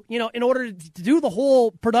 So, in order to do the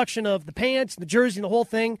whole production of the pants, the jersey, and the whole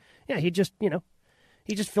thing, he just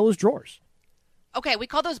fill his drawers. Okay, we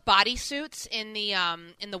call those bodysuits in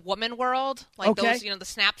the woman world, like those, the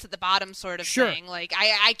snaps at the bottom sort of thing. Like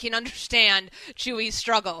I can understand Chewy's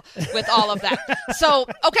struggle with all of that. So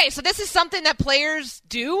this is something that players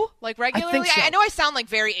do regularly. I think so. I know I sound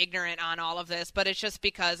very ignorant on all of this, but it's just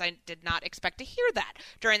because I did not expect to hear that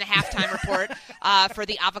during the halftime report for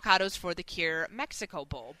the Avocados for the Cure Mexico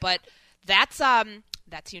Bowl. But that's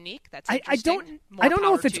unique. That's interesting. I don't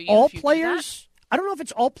know if it's all players. I don't know if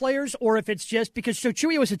it's all players or if it's just because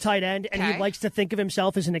Chewy was a tight end and he likes to think of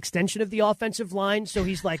himself as an extension of the offensive line. So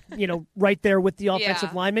he's right there with the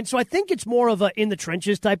offensive lineman. So I think it's more of a in the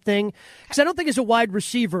trenches type thing, because I don't think as a wide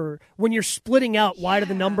receiver, when you're splitting out wide of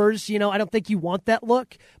the numbers, I don't think you want that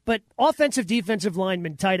look. But offensive, defensive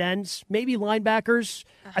linemen, tight ends, maybe linebackers,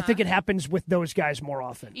 I think it happens with those guys more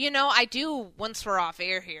often. I do, once we're off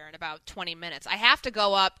air here in about 20 minutes, I have to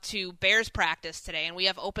go up to Bears practice today, and we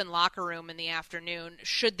have open locker room in the afternoon.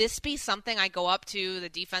 Should this be something I go up to the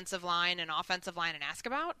defensive line and offensive line and ask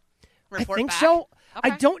about? Report I think back? so. Okay.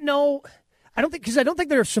 I don't know. I don't think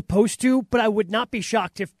they're supposed to, but I would not be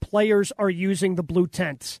shocked if players are using the blue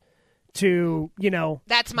tents to,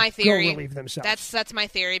 that's my theory. Go relieve themselves. That's my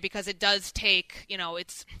theory, because it does take,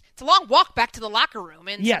 it's a long walk back to the locker room,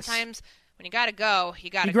 and sometimes when you got to go, you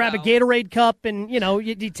got to grab a Gatorade cup and,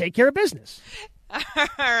 you take care of business. All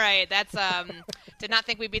right, that's did not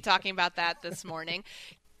think we'd be talking about that this morning.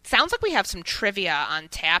 Sounds like we have some trivia on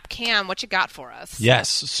tap. Cam, what you got for us? Yes,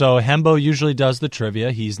 so Hembo usually does the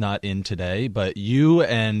trivia. He's not in today, but you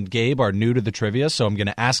and Gabe are new to the trivia, so I'm going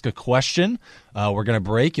to ask a question. We're going to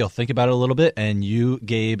break. You'll think about it a little bit, and you,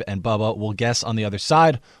 Gabe, and Bubba will guess on the other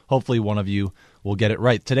side. Hopefully one of you will get it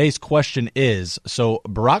right. Today's question is, so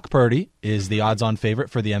Brock Purdy is the odds-on favorite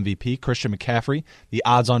for the MVP. Christian McCaffrey, the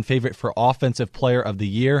odds-on favorite for Offensive Player of the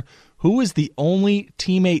Year. Who is the only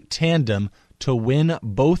teammate tandem to win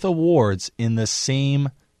both awards in the same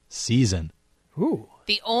season? Ooh.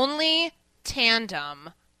 The only tandem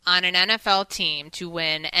on an NFL team to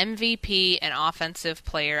win MVP and Offensive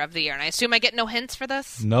Player of the Year. And I assume I get no hints for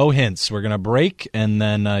this? No hints. We're going to break, and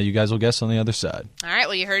then you guys will guess on the other side. All right.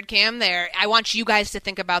 Well, you heard Cam there. I want you guys to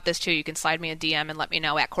think about this, too. You can slide me a DM and let me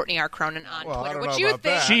know at Courtney R. Cronin on Twitter. What you think?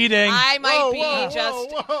 That. Cheating. I might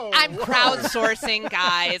I'm crowdsourcing,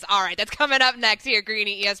 guys. All right. That's coming up next here,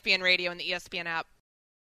 Greeny, ESPN Radio, and the ESPN app.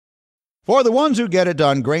 For the ones who get it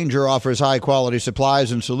done, Grainger offers high-quality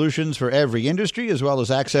supplies and solutions for every industry, as well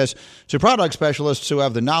as access to product specialists who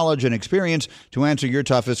have the knowledge and experience to answer your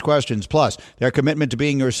toughest questions. Plus, their commitment to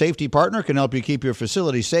being your safety partner can help you keep your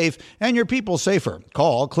facility safe and your people safer.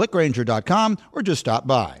 Call, clickgrainger.com, or just stop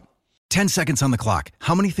by. 10 seconds on the clock.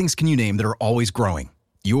 How many things can you name that are always growing?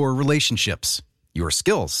 Your relationships, your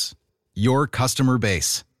skills, your customer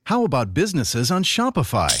base. How about businesses on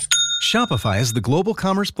Shopify? Shopify is the global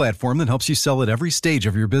commerce platform that helps you sell at every stage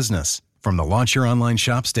of your business. From the launch your online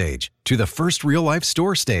shop stage, to the first real-life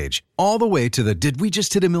store stage, all the way to the did we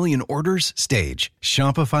just hit 1 million orders stage.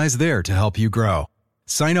 Shopify's there to help you grow.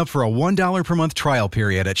 Sign up for a $1 per month trial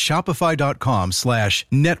period at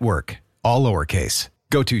shopify.com/network, all lowercase.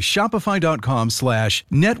 Go to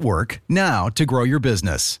shopify.com/network now to grow your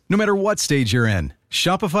business, no matter what stage you're in.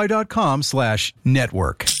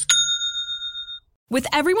 Shopify.com/network. With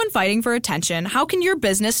everyone fighting for attention, how can your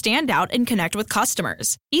business stand out and connect with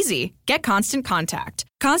customers? Easy. Get Constant Contact.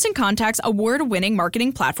 Constant Contact's award-winning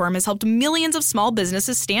marketing platform has helped millions of small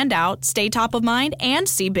businesses stand out, stay top of mind, and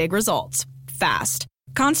see big results fast.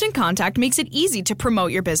 Constant Contact makes it easy to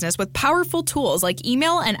promote your business with powerful tools like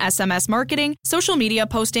email and SMS marketing, social media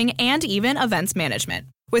posting, and even events management.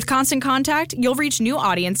 With Constant Contact, you'll reach new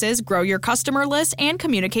audiences, grow your customer list, and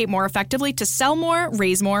communicate more effectively to sell more,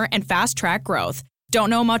 raise more, and fast-track growth. Don't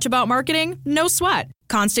know much about marketing? No sweat.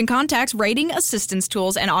 Constant Contact's writing assistance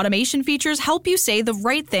tools and automation features help you say the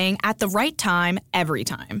right thing at the right time, every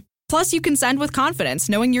time. Plus, you can send with confidence,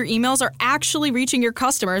 knowing your emails are actually reaching your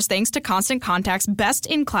customers thanks to Constant Contact's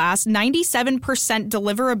best-in-class 97%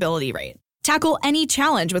 deliverability rate. Tackle any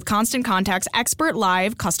challenge with Constant Contact's expert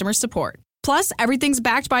live customer support. Plus, everything's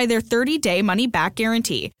backed by their 30-day money-back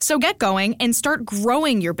guarantee. So get going and start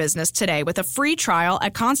growing your business today with a free trial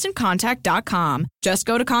at ConstantContact.com. Just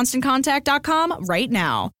go to ConstantContact.com right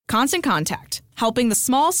now. Constant Contact. helping the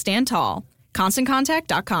small stand tall.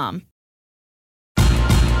 ConstantContact.com.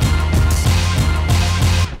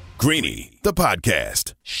 Greeny, the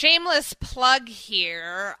podcast. Shameless plug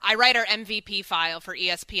here. I write our MVP file for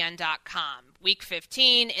ESPN.com. Week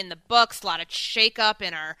 15 in the books, a lot of shakeup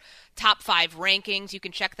in our top 5 rankings. You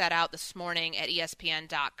can check that out this morning at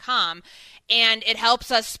ESPN.com. And it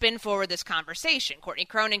helps us spin forward this conversation. Courtney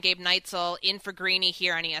Cronin, Gabe Neitzel in for Greeny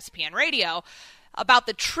here on ESPN Radio about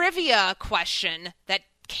the trivia question that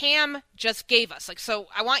Cam just gave us. So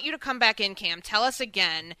I want you to come back in, Cam. Tell us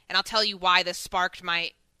again, and I'll tell you why this sparked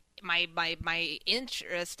my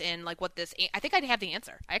interest in what this. I think I have the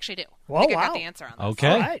answer. I actually do. I got the answer on this.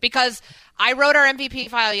 Okay. Right. Because I wrote our MVP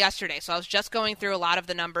file yesterday, so I was just going through a lot of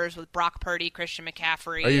the numbers with Brock Purdy, Christian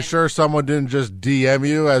McCaffrey. Are you sure someone didn't just DM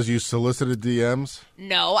you as you solicited DMs?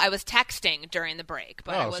 No, I was texting during the break.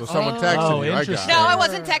 But so someone texted you. I got No, it. I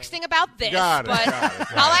wasn't texting about this. Got it, but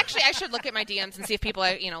got it. I should look at my DMs and see if people,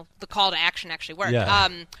 the call to action actually worked. Yeah.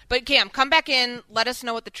 But Cam, come back in. Let us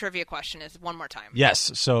know what the trivia question is one more time.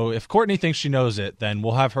 Yes. So if Courtney thinks she knows it, then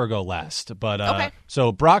we'll have her go last. But Okay.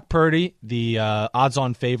 So Brock Purdy, the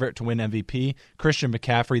odds-on favorite to win MVP. Christian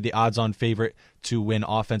McCaffrey, the odds-on favorite to win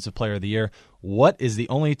Offensive Player of the Year. What is the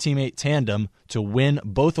only teammate tandem to win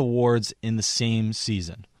both awards in the same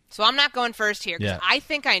season? So I'm not going first here because Yeah. I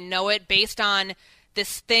think I know it based on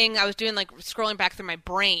this thing I was doing, scrolling back through my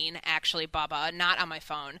brain, actually, Bubba, not on my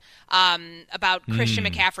phone, about Christian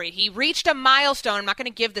McCaffrey. He reached a milestone. I'm not going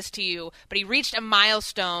to give this to you, but he reached a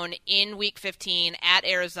milestone in Week 15 at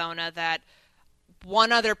Arizona that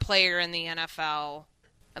one other player in the NFL,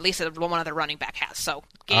 at least one other running back, has. So,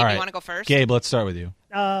 Gabe, All right. you want to go first? Gabe, let's start with you.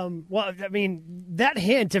 Well, I mean, that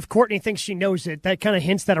hint, if Courtney thinks she knows it, that kind of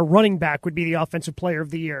hints that a running back would be the Offensive Player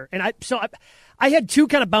of the Year. And I had two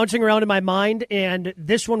kind of bouncing around in my mind, and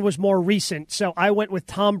this one was more recent. So I went with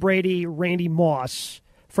Tom Brady, Randy Moss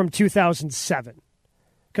from 2007.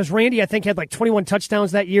 Because Randy, I think, had 21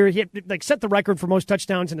 touchdowns that year. He had, set the record for most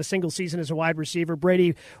touchdowns in a single season as a wide receiver.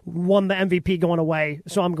 Brady won the MVP going away,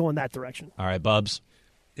 so I'm going that direction. All right, Bubs.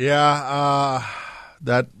 Yeah,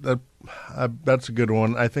 that's a good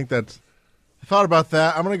one. I think I thought about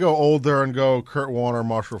that. I'm going to go older and go Kurt Warner,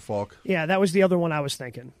 Marshall Faulk. Yeah, that was the other one I was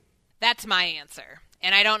thinking. That's my answer.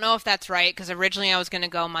 And I don't know if that's right because originally I was going to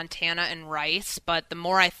go Montana and Rice, but the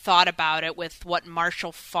more I thought about it with what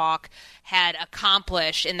Marshall Faulk had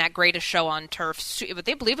accomplished in that Greatest Show on Turf,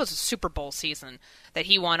 they believe it was a Super Bowl season that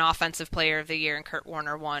he won Offensive Player of the Year and Kurt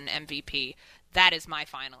Warner won MVP. That is my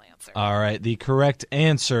final answer. All right, the correct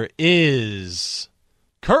answer is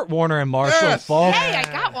Kurt Warner and Marshall Faulk. Hey, I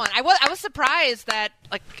got one. I was surprised that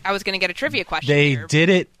I was going to get a trivia question. They here. did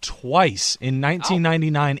it twice in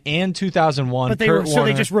 1999 and 2001. But Kurt Warner,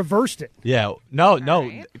 they just reversed it. Yeah, no.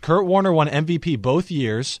 Right. Kurt Warner won MVP both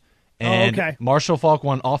years, and okay. Marshall Faulk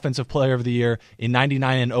won Offensive Player of the Year in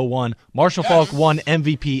 99 and 01. Marshall Faulk won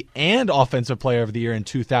MVP and Offensive Player of the Year in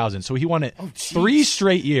 2000. So he won it 3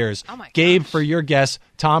 straight years. Oh my Gabe, gosh. for your guess,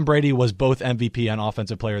 Tom Brady was both MVP and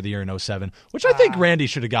Offensive Player of the Year in 07, which I think Randy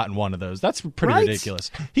should have gotten one of those. That's pretty Right? ridiculous.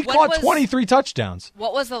 He When caught was- 23 touchdowns.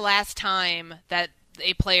 What was the last time that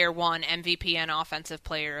a player won MVP and Offensive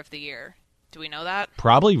Player of the Year? Do we know that?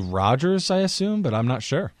 Probably Rodgers, I assume, but I'm not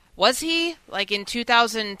sure. Was he, in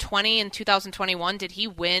 2020 and 2021, did he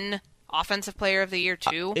win Offensive Player of the Year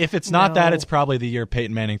too? If it's not No. that, it's probably the year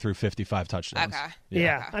Peyton Manning threw 55 touchdowns. Okay.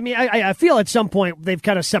 Yeah. I mean, I feel at some point they've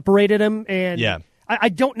kind of separated him, and Yeah. I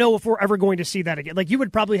don't know if we're ever going to see that again. You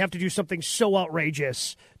would probably have to do something so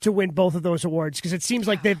outrageous to win both of those awards because it seems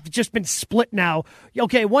like they've just been split now.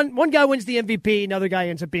 Okay, one guy wins the MVP, another guy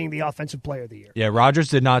ends up being the Offensive Player of the Year. Yeah, Rodgers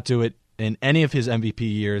did not do it in any of his MVP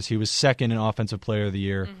years. He was second in Offensive Player of the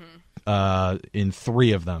Year in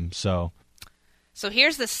 3 of them. So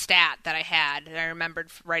here's the stat that I had that I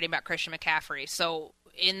remembered writing about Christian McCaffrey. So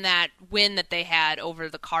in that win that they had over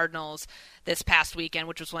the Cardinals this past weekend,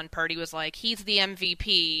 which was when Purdy was he's the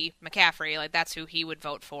MVP, McCaffrey, that's who he would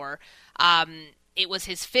vote for. It was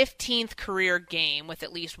his 15th career game with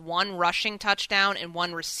at least 1 rushing touchdown and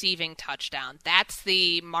 1 receiving touchdown. That's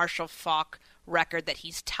the Marshall Faulk record that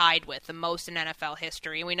he's tied with, the most in NFL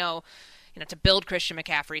history. And we know, to build Christian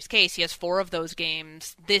McCaffrey's case, he has 4 of those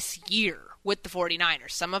games this year with the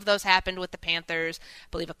 49ers. Some of those happened with the Panthers. I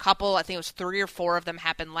believe a couple, I think it was 3 or 4 of them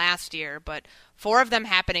happened last year, but 4 of them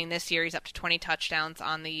happening this year. He's up to 20 touchdowns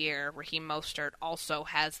on the year. Raheem Mostert also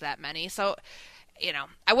has that many. So,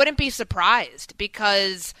 I wouldn't be surprised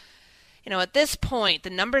because, at this point,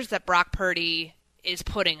 the numbers that Brock Purdy is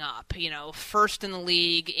putting up, first in the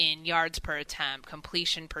league in yards per attempt,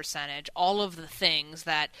 completion percentage, all of the things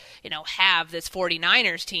that, have this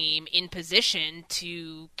 49ers team in position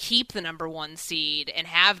to keep the number one seed and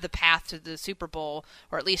have the path to the Super Bowl,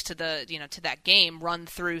 or at least to the, to that game run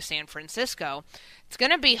through San Francisco. It's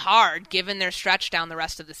going to be hard, given their stretch down the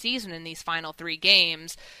rest of the season in these final 3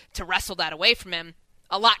 games, to wrestle that away from him.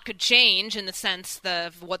 A lot could change in the sense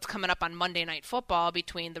of what's coming up on Monday Night Football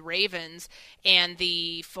between the Ravens and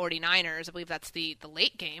the 49ers. I believe that's the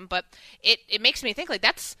late game. But it makes me think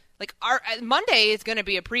that's our Monday is going to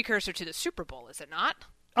be a precursor to the Super Bowl, is it not?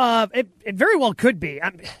 It very well could be.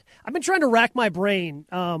 I've been trying to rack my brain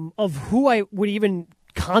of who I would even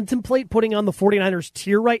contemplate putting on the 49ers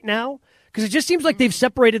tier right now, because it just seems like they've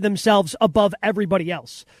separated themselves above everybody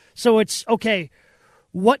else. So it's, okay,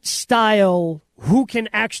 what style, who can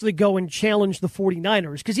actually go and challenge the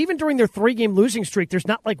 49ers? Because even during their 3-game losing streak, there's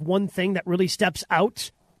not one thing that really steps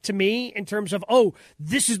out to me in terms of,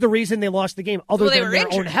 this is the reason they lost the game, other than their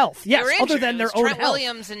own health. Yes, other than their own health. Trent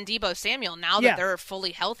Williams and Deebo Samuel, now that they're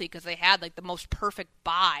fully healthy, because they had the most perfect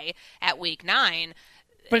bye at week 9.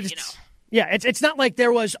 But it's not like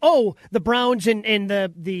there was, the Browns and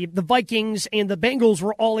the Vikings and the Bengals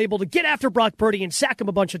were all able to get after Brock Purdy and sack him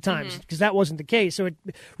a bunch of times, because that wasn't the case. So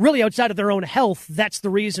really, outside of their own health, that's the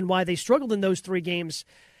reason why they struggled in those 3 games.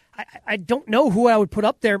 I don't know who I would put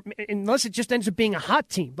up there unless it just ends up being a hot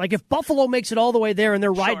team. If Buffalo makes it all the way there and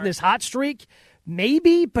they're riding this hot streak,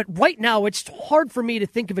 maybe. But right now, it's hard for me to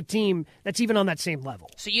think of a team that's even on that same level.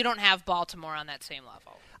 So you don't have Baltimore on that same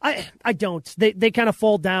level? I don't. They kind of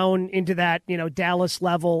fall down into that, Dallas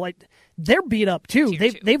level. They're beat up too.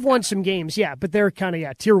 They've won some games, but they're kind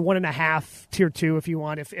of tier 1.5, tier 2 if you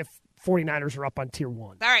want. If 49ers are up on tier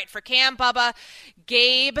 1. All right, for Cam, Bubba,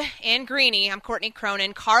 Gabe, and Greeny, I'm Courtney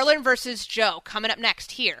Cronin. Carlin versus Joe coming up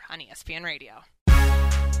next here on ESPN Radio.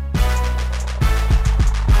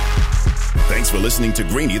 Thanks for listening to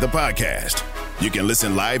Greeny the podcast. You can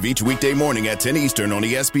listen live each weekday morning at 10 Eastern on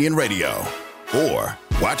ESPN Radio. Or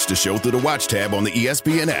watch the show through the Watch tab on the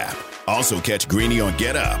ESPN app. Also catch Greeny on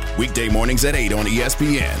Get Up, weekday mornings at 8 on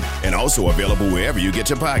ESPN. And also available wherever you get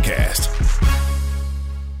your podcast.